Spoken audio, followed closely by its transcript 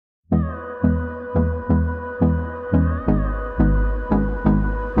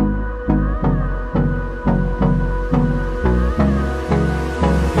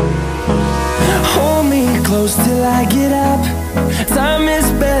close till I get up. Time is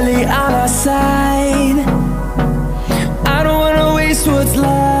barely on our side. I don't wanna waste what's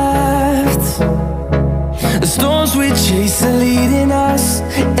left. The storms we chase are leading us,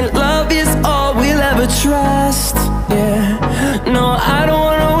 and love is all we'll ever trust. Yeah, no, I don't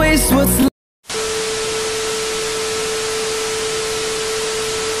wanna waste what's left.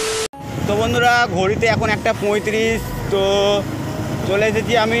 তো বন্ধুরা ঘড়িতে এখন 1:35। তো চলে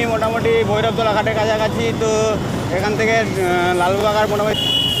এসেছি আমি মোটামুটি ভৈরবতলা ঘাটের কাছাকাছি। তো এখান থেকে লালবাগ আর মোটামুটি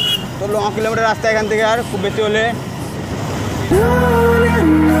তো 9 কিলোমিটার রাস্তা এখান থেকে, আর খুব বেশি হলে।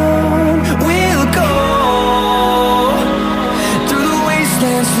 We'll go through the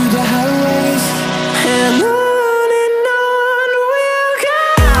wastelands, through the highways, and on we'll go.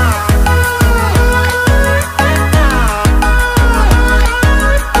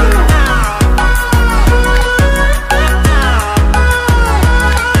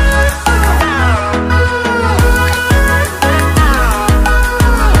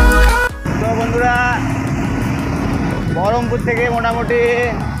 তো বন্ধুরা বহরমপুর থেকে মোটামুটি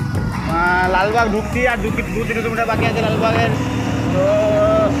লালবাগ ঢুকছি, আর 2-3 কিলোমিটার বাকি আছে লালবাগের। তো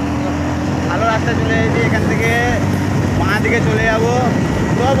ভালো রাস্তা চলে এসেছি, এখান থেকে বাঁ দিকে চলে যাব।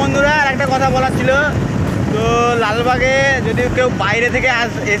 তো বন্ধুরা আর একটা কথা বলার ছিল, তো লালবাগে যদি কেউ বাইরে থেকে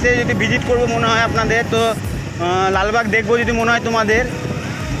এসে যদি ভিজিট করবো মনে হয় আপনাদের, তো লালবাগ দেখবো যদি মনে হয় তোমাদের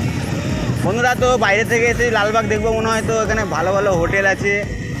বন্ধুরা, তো বাইরে থেকে এসে লালবাগ দেখবো মনে হয়, তো এখানে ভালো ভালো হোটেল আছে।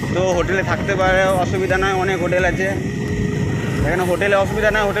 তো হোটেলে থাকতে পারে, অসুবিধা নয়, অনেক হোটেল আছে এখানে। হোটেলে অসুবিধা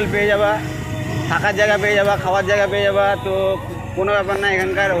নয়, হোটেল পেয়ে যাবা, থাকার জায়গা পেয়ে যাবা, খাওয়ার জায়গা পেয়ে যাবা। তো কোনো ব্যাপার না,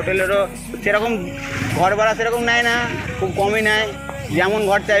 এখানকার হোটেলেরও সেরকম ঘর ভাড়া সেরকম নেয় না, খুব কমই নেয়। যেমন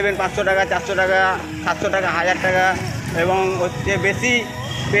ঘর চাইবেন 500 টাকা, 400 টাকা, 700 টাকা, 1000 টাকা, এবং হচ্ছে বেশি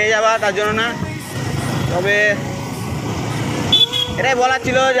পেয়ে যাবা তার জন্য না। তবে এটাই বলার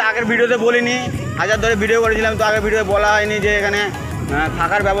ছিল যে আগের ভিডিওতে বলিনি, হাজার ধরে ভিডিও করেছিলাম, তো আগের ভিডিওতে বলা হয়নি যে এখানে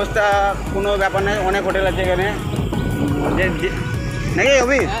থাকার ব্যবস্থা কোনো ব্যাপার নেই, অনেক হোটেল আছে এখানে নাকি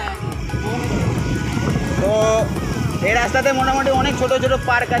অভি। তো এই রাস্তাতে মোটামুটি অনেক ছোটো ছোটো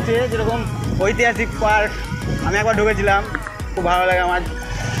পার্ক আছে, যেরকম ঐতিহাসিক পার্ক। আমি একবার ঢুকেছিলাম, খুব ভালো লাগে আমার।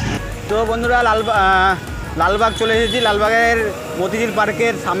 তো বন্ধুরা লালবাগ চলে এসেছি। লালবাগের মতিঝিল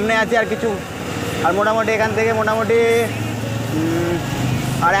পার্কের সামনে আছে আর কিছু, আর মোটামুটি এখান থেকে মোটামুটি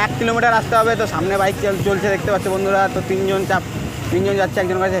আর 1 কিলোমিটার রাস্তা হবে। তো সামনে বাইক চলছে দেখতে পাচ্ছে বন্ধুরা। তো তিনজন যাচ্ছে,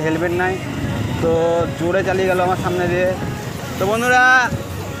 একজনের কাছে হেলমেট নাই, তো জোরে চালিয়ে গেল আমার সামনে দিয়ে। তো বন্ধুরা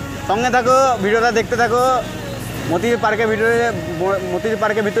সঙ্গে থাকো, ভিডিওটা দেখতে থাকো। মতিঝিল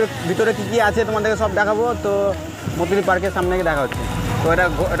পার্কের ভিতরে কী আছে তোমাদেরকে সব দেখাবো। তো মতিঝিল পার্কের সামনে গিয়ে দেখা হচ্ছে। তো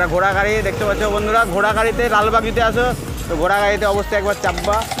এটা ঘোড়া গাড়ি দেখতে পাচ্ছ বন্ধুরা। ঘোড়া গাড়িতে লালবাগ যদি আসো, তো ঘোড়া গাড়িতে অবশ্যই একবার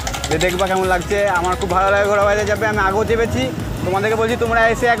চাপবা, যে দেখবা কেমন লাগছে। আমার খুব ভালো লাগে ঘোড়া গাড়িতে চাপবে, আমি আগেও চেপেছি। তোমাদেরকে বলছি তোমরা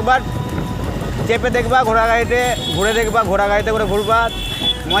এসে একবার চেপে দেখবা, ঘোড়া গাড়িতে ঘুরে দেখবা, ঘোড়া গাড়িতে করে ঘুরবা,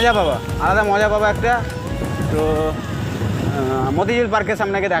 মজা পাবা, আলাদা মজা পাবা একটা। তো মতিঝিল পার্কের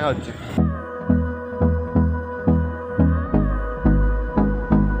সামনে গিয়ে দেখা হচ্ছে।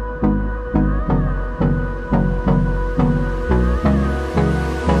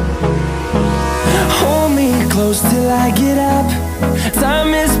 Hold me close till I get up.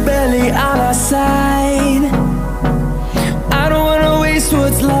 Time is barely on our side. I don't wanna waste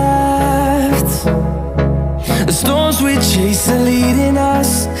what's left. The storms we chase are leading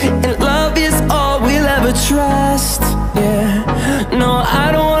us, and love is all we'll ever trust. Yeah, no, I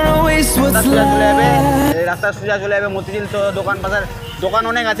don't wanna waste what's left. এই রাস্তা সোজা চলে যাবে মতিঝিল। তো দোকান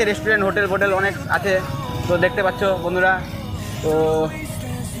অনেক আছে, restaurant, hotel অনেক আছে। তো দেখতে পাচ্ছ বন্ধুরা। তো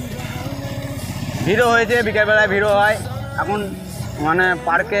ভিড়ও হয়েছে, বিকেলবেলায় ভিড়ও হয় এখন, মানে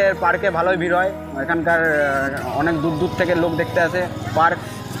পার্কে ভালোই ভিড় হয়। এখানকার অনেক দূর থেকে লোক দেখতে আসে পার্ক।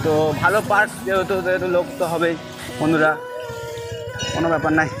 তো ভালো পার্ক যেহেতু লোক তো হবেই বন্ধুরা, কোনো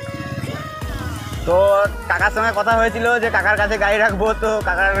ব্যাপার নাই। তো কাকার সঙ্গে কথা হয়েছিল যে কাকার কাছে গাড়ি রাখবো, তো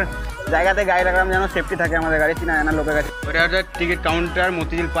কাকার জায়গাতে গাড়ি রাখলাম যেন সেফটি থাকে আমাদের গাড়ি, চিনা জানা লোকের কাছে। ওটা হচ্ছে টিকিট কাউন্টার।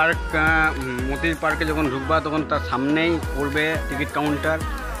 মতিঝিল পার্কে যখন ঢুকবা তখন তার সামনেই পড়বে টিকিট কাউন্টার।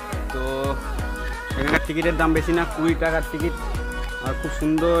 তো এখানকার টিকিটের দাম বেশি না, 20 টাকার টিকিট। আর খুব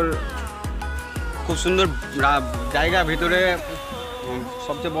সুন্দর জায়গা ভিতরে,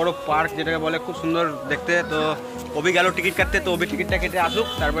 সবচেয়ে বড় পার্ক যেটাকে বলে, খুব সুন্দর দেখতে। তো অভি গেল টিকিট কাটতে, তো অভি টিকিটটা কেটে আসুক,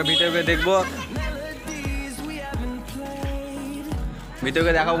 তারপর ভিতরে দেখবো,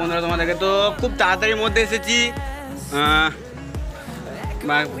 ভিতরে দেখাবো বন্ধুরা তোমাদেরকে। তো খুব তাড়াতাড়ির মধ্যে এসেছি,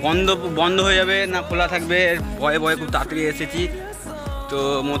 বন্ধ হয়ে যাবে না খোলা থাকবে ভয়ে খুব তাড়াতাড়ি এসেছি। তো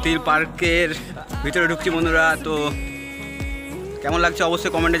মতিঝিল পার্কের ভিতরে ঢুকছি বন্ধুরা। তো কেমন লাগছে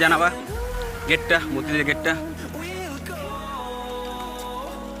অবশ্যই কমেন্টে জানাবা। গেটটা, মতিঝিলের গেটটা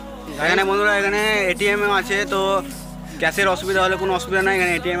এখানে বন্ধুরা এখানে এটিএম আছে, তো ক্যাশের অসুবিধা হলে কোনো অসুবিধা নাই,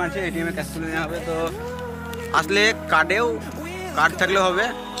 এখানে এটিএম আছে, এটিএমে ক্যাশ তুলে নেওয়া হবে। তো আসলে কার্ড থাকলে হবে,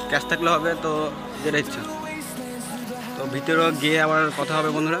 ক্যাশ থাকলে হবে, তো যেটা ইচ্ছা। তো ভিতরে গিয়ে আবার কথা হবে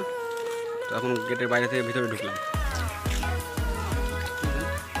বন্ধুরা। তো এখন গেটের বাইরে থেকে ভিতরে ঢুকলাম।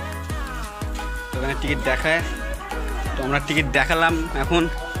 তো এখানে টিকিট দেখায়, তো আমরা টিকিট দেখালাম। এখন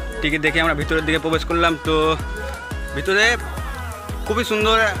টিকিট দেখে আমরা ভিতরের দিকে প্রবেশ করলাম। তো ভিতরে খুবই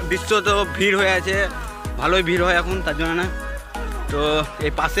সুন্দর দৃশ্য, তো ভিড় হয়ে আছে, ভালোই ভিড় হয় এখন, তার জন্য না। তো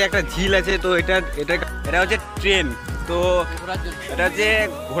এই পাশে একটা ঝিল আছে, তো এটা হচ্ছে ট্রেন, তো এটা হচ্ছে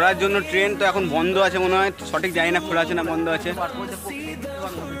ঘোরার জন্য ট্রেন। তো এখন বন্ধ আছে মনে হয়, সঠিক জানি না খোলা আছে না বন্ধ আছে।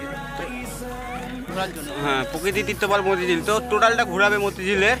 হ্যাঁ, প্রকৃতি তীর্থপাল মতিঝিল, তো টোটালটা ঘোরাবে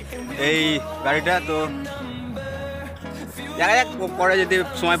মতিঝিলের এই গাড়িটা। তো দেখা যাক, পরে যদি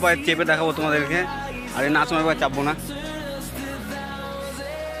সময় পায় চেপে দেখাবো তোমাদেরকে, আর না সময় পায় চাপবো না।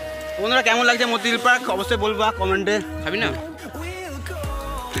 বন্ধুরা কেমন লাগছে মতিঝিল পার্ক অবশ্যই বলবা কমেন্টে। খাবি না?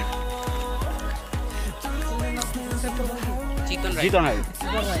 জিত অন রাইড,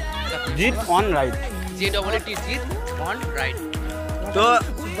 জিত অন রাইড, তো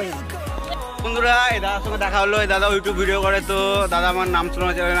বন্ধুরা এই দাদার সঙ্গে দেখা হলো। এই দাদা ইউটিউব ভিডিও করে, তো দাদা আমার নাম ছিল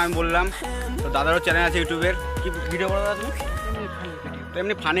না চ্যানেল, আমি বললাম। তো দাদারও চ্যানেল আছে ইউটিউবের। কি ভিডিও করে দাদা তুমি? তো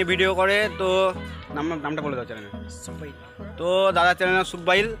এমনি ফানি ভিডিও করে, তো নামটা বলে দাও চ্যানেলে। তো দাদার চ্যানেল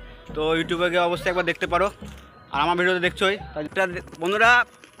সুব্বাইল, তো ইউটিউবে গিয়ে অবশ্যই একবার দেখতে পারো, আর আমার ভিডিওতে দেখছোই। বন্ধুরা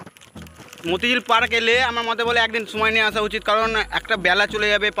মতিঝিল পার্ক এলে আমার মতে বলে একদিন সময় নিয়ে আসা উচিত, কারণ একটা বেলা চলে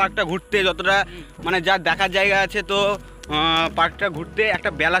যাবে পার্কটা ঘুরতে, যতটা মানে যা দেখার জায়গা আছে, তো পার্কটা ঘুরতে একটা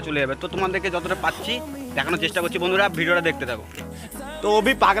বেলা চলে যাবে। তো তোমাদেরকে যতটা পাচ্ছি দেখানোর চেষ্টা করছি বন্ধুরা, ভিডিওটা দেখতে থাকো। তো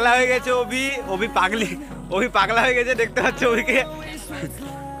অভি পাগলা হয়ে গেছে, অভি পাগলা হয়ে গেছে, দেখতে পাচ্ছ অভিকে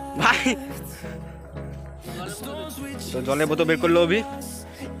ভাই। তো জলের বোতল বের করলো অভি।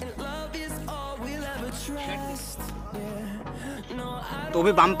 তো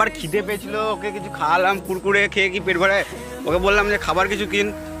অভি বাম্পার খিদে পেয়েছিল, ওকে কিছু খাওয়ালাম, কুরকুরে খেয়ে কি পেট ভরায়, ওকে বললাম যে খাবার কিছু কিন,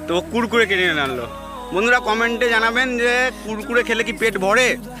 তো কুরকুরে কিনে এনে আনলো। বন্ধুরা কমেন্টে জানাবেন যে কুরকুরে খেলে কি পেট ভরে,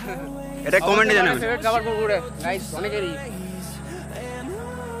 এটা কমেন্টে জানাবেন।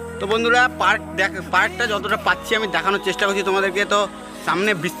 তো বন্ধুরা পার্কটা যতটা পাচ্ছি আমি দেখানোর চেষ্টা করছি তোমাদেরকে। তো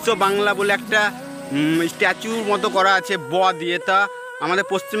সামনে বিশ্ব বাংলা বলে একটা স্ট্যাচুর মতো করা আছে ব দিয়ে, তা আমাদের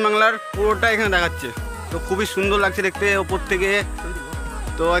পশ্চিমবাংলার পুরোটা এখানে দেখাচ্ছে। তো খুবই সুন্দর লাগছে দেখতে ওপর থেকে।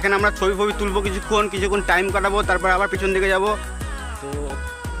 তো এখানে আমরা ছবি তুলবো, কিছুক্ষণ টাইম কাটাবো, তারপর আবার পিছন দিকে যাব। তো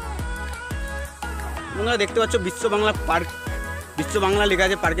বন্ধুরা দেখতে পাচ্ছ বিশ্ব বাংলা পার্ক, বিশ্ব বাংলা লেখা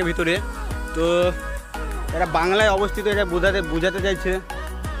আছে পার্কের ভিতরে। তো এটা বাংলায় অবস্থিত, এটা বোঝাতে চাইছে।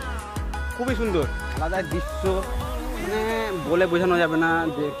 খুবই সুন্দর আলাদা দৃশ্য, মানে বলে বোঝানো যাবে না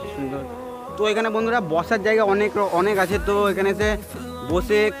যে কি সুন্দর। তো এখানে বন্ধুরা বসার জায়গা অনেক আছে, তো এখানে এসে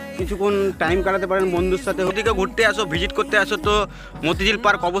বসে কিছুক্ষণ টাইম কাটাতে পারেন বন্ধুর সাথে। ওদিকে ঘুরতে আসো, ভিজিট করতে আসো, তো মতিঝিল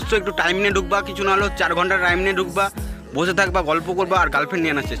পার্ক অবশ্যই একটু টাইম নিয়ে ঢুকবা, কিছু না হলেও 4 ঘন্টার টাইম নিয়ে ঢুকবা, বসে থাকবা, গল্প করবা, আর গার্লফ্রেন্ড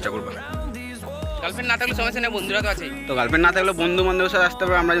নিয়ে আনার চেষ্টা করবা। গার্লফ্রেন্ড না থাকলে সমস্যা নেই, বন্ধুরা তো আছেই। তো গার্লফ্রেন্ড না থাকলে বন্ধু বান্ধবের সাথে আসতে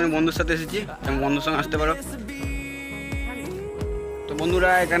পারো, আমরা যেমন বন্ধুর সাথে এসেছি তেমন বন্ধুর সঙ্গে আসতে পারো। তো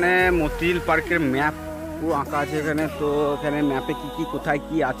বন্ধুরা এখানে মতিঝিল পার্কের ম্যাপ পুরো আঁকা আছে এখানে। তো এখানে ম্যাপে কি কোথায়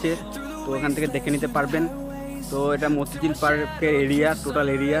কি আছে, তো এখান থেকে দেখে নিতে পারবেন। তো এটা মতিঝিল পার্কের এরিয়া, টোটাল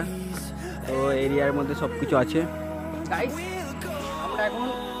এরিয়া, তো এরিয়ার মধ্যে সব কিছু আছে। গাইস আমরা এখন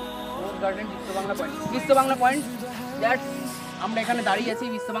রোজ গার্ডেন বিশ্ব বাংলা পয়েন্ট দ্যাটস আমরা এখানে দাঁড়িয়ে আছি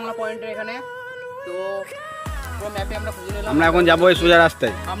বিশ্ব বাংলা পয়েন্টের এখানে। তো পুরো ম্যাপে আমরা খুঁজে নিলাম। আমরা এখন যাবো এই সোজা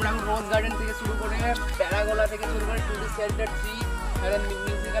রাস্তায়। আমরা এখন রোজ গার্ডেন থেকে শুরু করে প্যারাগোলা থেকে শুরু করে tourist centre 3,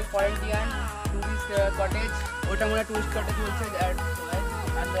 musical পয়েন্টিয়ান, tourist cottage, ওটা মনে হয় টুরিস্ট কটেজ বলছে, আর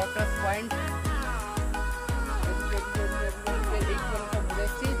ওয়াটার পয়েন্ট,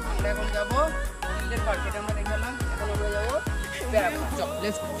 আমরা এখন যাবো চিলের পার্ক, এটা আমরা দেখলাম। এখন আমরা যাবো প্যারাগোলা।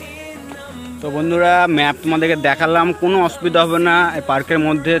 তো বন্ধুরা ম্যাপ তোমাদেরকে দেখালাম, কোনো অসুবিধা হবে না এই পার্কের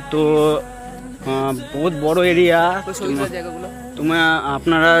মধ্যে। তো বহুত বড় এরিয়া,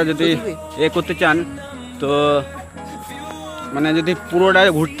 আপনারা যদি করতে চান, তো মানে যদি পুরোটা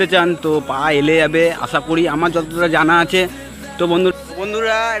ঘুরতে চান তো পা এলে যাবে আশা করি, আমার যতটা জানা আছে। তো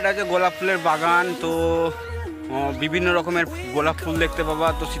বন্ধুরা এটা হচ্ছে গোলাপ ফুলের বাগান। তো বিভিন্ন রকমের গোলাপ ফুল দেখতে পাবা।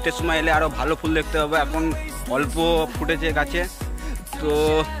 তো শীতের সময় এলে আরও ভালো ফুল দেখতে পাবা, এখন অল্প ফুটেছে গাছে। তো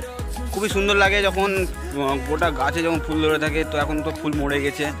খুবই সুন্দর লাগে যখন গোটা গাছে যখন ফুল ধরে থাকে। তো এখন তো ফুল মরে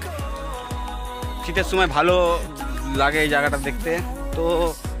গেছে, শীতের সময় ভালো লাগে এই জায়গাটা দেখতে। তো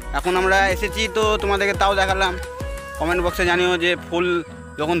এখন আমরা এসেছি, তো তোমাদেরকে তাও দেখালাম। কমেন্ট বক্সে জানিও যে ফুল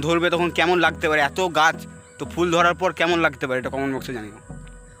যখন ধরবে তখন কেমন লাগতে পারে, এত গাছ, তো ফুল ধরার পর কেমন লাগতে পারে, এটা কমেন্ট বক্সে জানিও।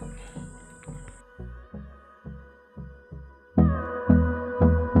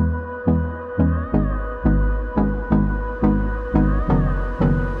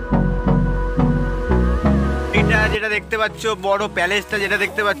 যেটা দেখতে পাচ্ছ, বড় প্যালেসটা যেটা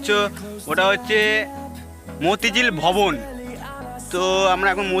দেখতে পাচ্ছ, ওটা হচ্ছে মতিঝিল ভবন। তো আমরা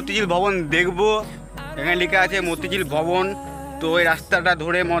এখন মতিঝিল ভবন দেখব। এখানে লেখা আছে মতিঝিল ভবন। তো এই রাস্তাটা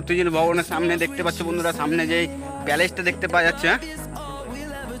ধরে মতিঝিল ভবনের সামনে দেখতে পাচ্ছ বন্ধুরা, সামনে যে প্যালেসটা দেখতে পাওয়া যাচ্ছে,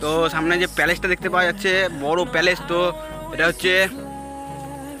 তো সামনে যে প্যালেসটা দেখতে পাওয়া যাচ্ছে, বড় প্যালেস, তো এটা হচ্ছে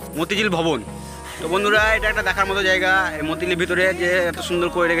মতিঝিল ভবন। তো বন্ধুরা এটা একটা দেখার মতো জায়গা। এই মতিঝিলের ভিতরে যে এত সুন্দর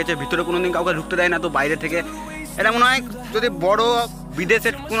করে রেখেছে, ভিতরে কোনোদিন কাউকে ঢুকতে দেয় না, তো বাইরে থেকে এটা মনে হয় যদি বড়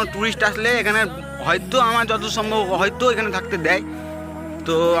বিদেশের কোনো ট্যুরিস্ট আসলে এখানে হয়তো আমার যত সম্ভব হয়তো এখানে থাকতে দেয়।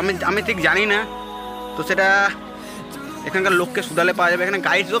 তো আমি ঠিক জানি না, তো সেটা এখানকার লোককে শুধালে পাওয়া যাবে। এখানে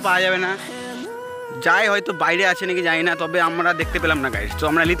গাইডও পাওয়া যাবে না, যাই হয়তো বাইরে আছে নাকি জানি না, তবে আমরা দেখতে পেলাম না গাইড, তো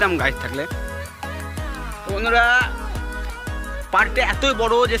আমরা নিতাম গাইড থাকলে। তো বন্ধুরা পার্কটা এতই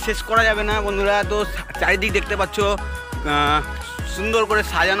বড় যে শেষ করা যাবে না বন্ধুরা। তো চারিদিক দেখতে পাচ্ছ সুন্দর করে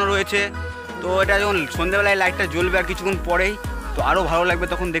সাজানো রয়েছে। তো এটা যখন সন্ধ্যেবেলায় লাইটটা জ্বলবে আর কিছুক্ষণ পরেই, তো আরও ভালো লাগবে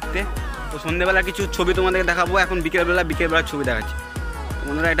তখন দেখতে। তো সন্ধ্যেবেলা কিছু ছবি তোমাদেরকে দেখাবো, এখন বিকেলবেলার ছবি দেখাচ্ছি। তো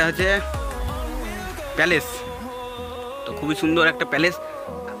বন্ধুরা এটা হচ্ছে প্যালেস, তো খুবই সুন্দর একটা প্যালেস।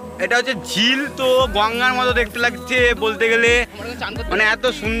 এটা হচ্ছে ঝিল, তো গঙ্গার মতো দেখতে লাগছে বলতে গেলে, মানে এত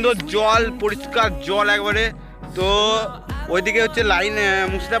সুন্দর জল, পরিষ্কার জল একবারে। তো ওইদিকে হচ্ছে লাইন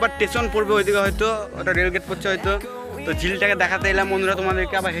মুর্শিদাবাদ স্টেশন পড়বে, ওইদিকে হয়তো ওটা রেলগেট পড়ছে হয়তো। তো ঝিলটাকে দেখাতে এলাম বন্ধুরা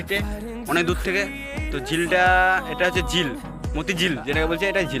তোমাদেরকে, আবার হেঁটে অনেক দূর থেকে। তো ঝিলটা এটা হচ্ছে ঝিল, মতিঝিল যেটাকে বলছে,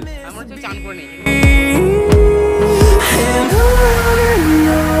 এটাই ঝিল। চান করে নিই।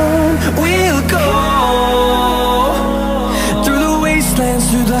 We'll go through the wastelands,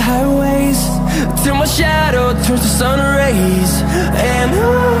 through the highways, till my shadow turns to sun rays. And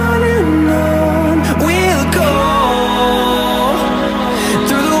on we'll go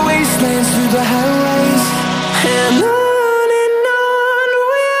through the wastelands, through the highways, and on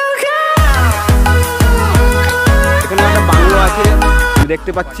we'll go. এখানে একটা বাংলো আছে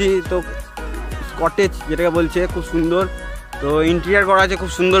দেখতে পাচ্ছি, তো কটেজ যেটাকে বলছে, খুব সুন্দর। তো ইন্টেরিয়ার করা আছে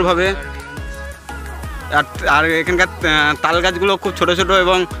খুব সুন্দরভাবে। আর এখানকার তাল গাছগুলো খুব ছোট ছোট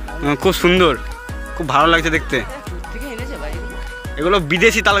এবং খুব সুন্দর, খুব ভালো লাগছে দেখতে। এগুলো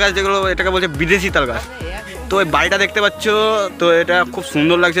বিদেশি তাল গাছ, যেগুলো এটাকে বলছে বিদেশি তাল গাছ। তো এই বাড়িটা দেখতে পাচ্ছ, তো এটা খুব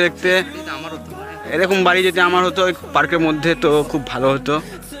সুন্দর লাগছে দেখতে। এরকম বাড়ি যদি আমার হতো ওই পার্কের মধ্যে, তো খুব ভালো হতো।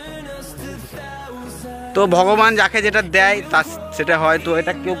 তো ভগবান যাকে যেটা দেয় তা সেটা হয়, তো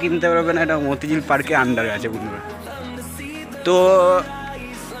এটা কেউ কিনতে পারবে না, এটা মতিঝিল পার্কে আন্ডারে আছে বন্ধুরা। তো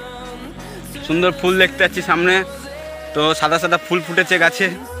সুন্দর ফুল দেখতে পাচ্ছি সামনে, তো সাদা সাদা ফুল ফুটেছে গাছে,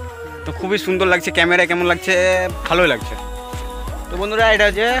 তো খুবই সুন্দর লাগছে। ক্যামেরায় কেমন লাগছে, ভালোই লাগছে। তো বন্ধুরা এটা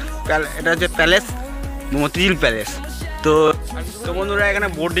হচ্ছে প্যালেস, মতিঝিল প্যালেস। তো বন্ধুরা এখানে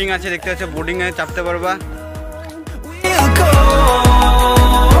বোর্ডিং আছে দেখতে পাচ্ছ, বোর্ডিংয়ে চাপতে পারবা।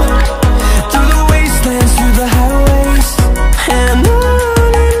 Through the highways, and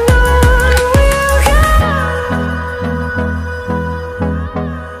on we'll go.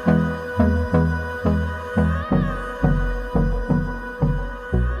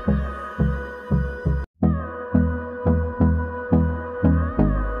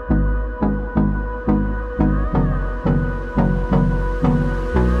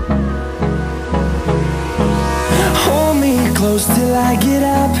 Hold me close till I get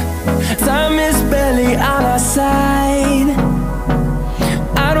up. Time is barely on our side.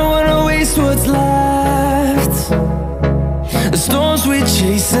 I don't wanna waste what's left. The storms we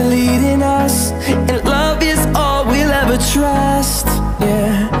chase are leading us, and love is all we'll ever trust.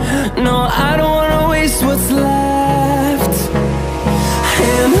 Yeah, no, I don't wanna waste what's left.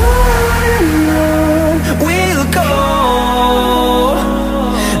 And on we'll go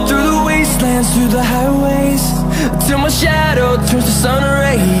through the wastelands, through the highways, till my shadow turns to sun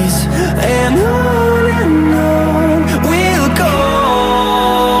rays. And on we'll go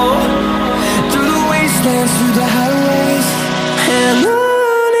through the wastelands, through the highways, and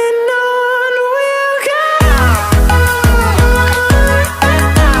on we'll go.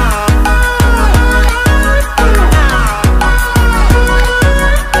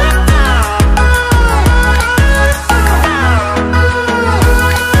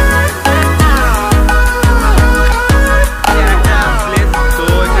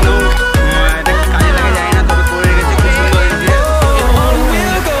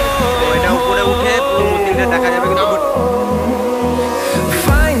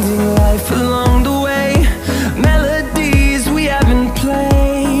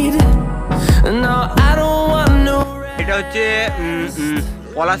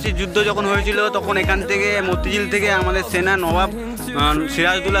 পলাশির যুদ্ধ যখন হয়েছিল তখন এখান থেকে মতিঝিল থেকে আমাদের সেনা নবাব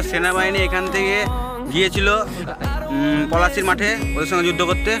সিরাজউদ্দৌলার সেনাবাহিনী এখান থেকে গিয়েছিল পলাশির মাঠে ওদের সঙ্গে যুদ্ধ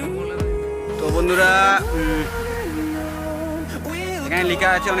করতে। তো বন্ধুরা এখানে লেখা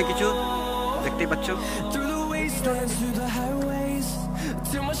আছে অনেক কিছু, দেখতেই পাচ্ছ।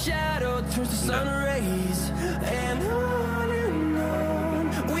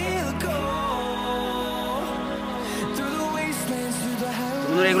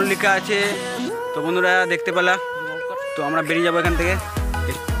 বন্ধুরা এগুলো লেখা আছে, তো বন্ধুরা দেখতে পেলা। তো আমরা বেরিয়ে যাবো এখান থেকে।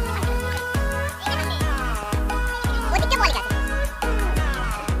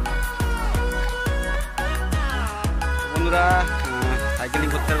 বন্ধুরা সাইকেলিং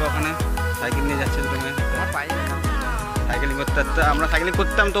করতে পারবো, ওখানে সাইকেল নিয়ে যাচ্ছে তুমি, সাইকেলিং করতে আমরা সাইকেলিং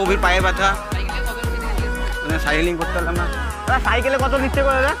করতাম, তো ওভির পায়ে ব্যথা, সাইকেলিং করতে পারলাম না। সাইকেলে কত নিচ্ছে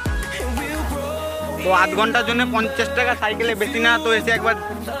করে দাদা? তো আধ ঘন্টার জন্য 50 টাকা, সাইকেলে বেশি না। তো এসে একবার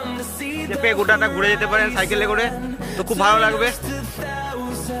চেপে গোটাটা ঘুরে যেতে পারেন সাইকেলে করে, তো খুব ভালো লাগবে।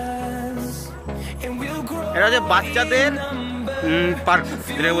 এটা হচ্ছে বাচ্চাদের পার্ক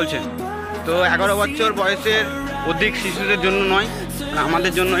যেটা বলছে। তো 11 বছর বয়সের অধিক শিশুদের জন্য নয়,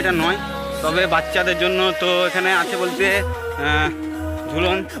 আমাদের জন্য এটা নয়, তবে বাচ্চাদের জন্য। তো এখানে আছে বলতে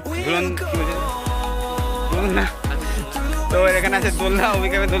ঝুলন ঝুলন কি বলছে, ঝুলন না, তো এখানে আছে দোলনা,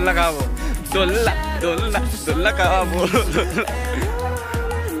 ওইকে আমি দোলনা খাওয়াবো, দোলনা দোলনা দোলনা খাওয়াবো।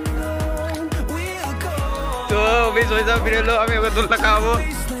 তো বেশ হয়ে যাও, ফিরে এলো, আমি ওকে দোলনা খাওয়াবো।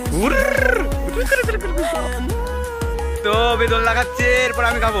 তো ওই দোলনা খাচ্ছে, এরপর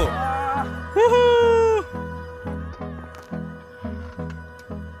আমি খাবো।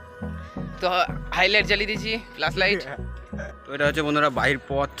 তো হাইলাইট জ্বালিয়ে দিয়েছি, ফ্ল্যাশ লাইট। তো এটা হচ্ছে বন্ধুরা বাহির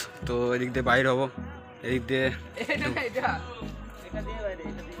পথ। তো এদিক দিয়ে বাইর হবো, এদিক দিয়ে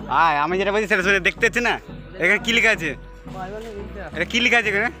আমি যেটা বলছি সেটা দেখতে পাচ্ছি না। এখানে কি লেখা আছে, এটা কি লেখা আছে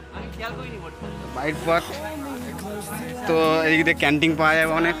এখানে? বাহির পথ। তো এদিক দিয়ে ক্যান্টিন পাওয়া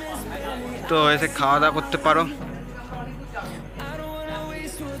যাবে অনেক, তো এসে খাওয়া দাওয়া করতে পারো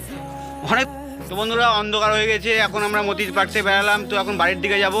অনেক। তো বন্ধুরা অন্ধকার হয়ে গেছে, এখন আমরা মতিঝ পার্ক থেকে বেরালাম। তো এখন বাড়ির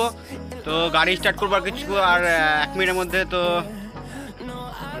দিকে যাব। তো গাড়ি স্টার্ট করবো আর কিছু, আর 1 মিনিটের মধ্যে। তো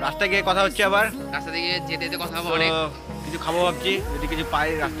রাস্তায় গিয়ে কথা হচ্ছে, আবার রাস্তা থেকে যেতে যেতে কথা হবে। কিছু খাবো ভাবছি, যদি কিছু পাই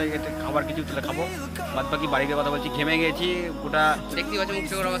রাস্তায় গিয়ে খাবার কিছু তাহলে খাবো, বাদ বাকি বাড়িতে কথা বলছি। ঘেমে গেছি গোটা, দেখতে পাচ্ছি মুখ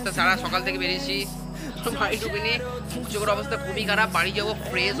চোখের অবস্থা, সারা সকাল থেকে বেরিয়েছি, বাড়ি ঢুকিনি, মুখ চোখের অবস্থা খুবই খারাপ। বাড়ি যাবো,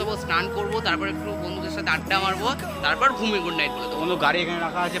 ফ্রেশ হবো, স্নান করবো, তারপর একটু বন্ধুদের সাথে আড্ডা মারবো, তারপর ঘুমিয়ে গুড নাইট বলে। তো বন্ধু গাড়ি এখানে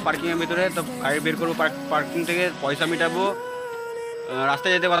রাখা আছে পার্কিংয়ের ভিতরে, তো গাড়ি বের করবো পার্কিং থেকে, পয়সা মেটাবো,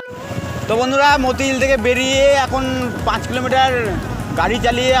 রাস্তায় যেতে পারবো। তো বন্ধুরা মতিঝিল থেকে বেরিয়ে এখন 5 কিলোমিটার গাড়ি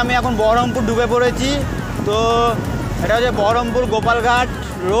চালিয়ে আমি এখন বহরমপুর ঢুকে পড়েছি। তো এটা হচ্ছে বহরমপুর গোপালঘাট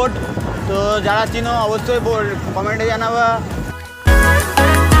রোড। তো যারা চিনো অবশ্যই কমেন্টে জানাবা।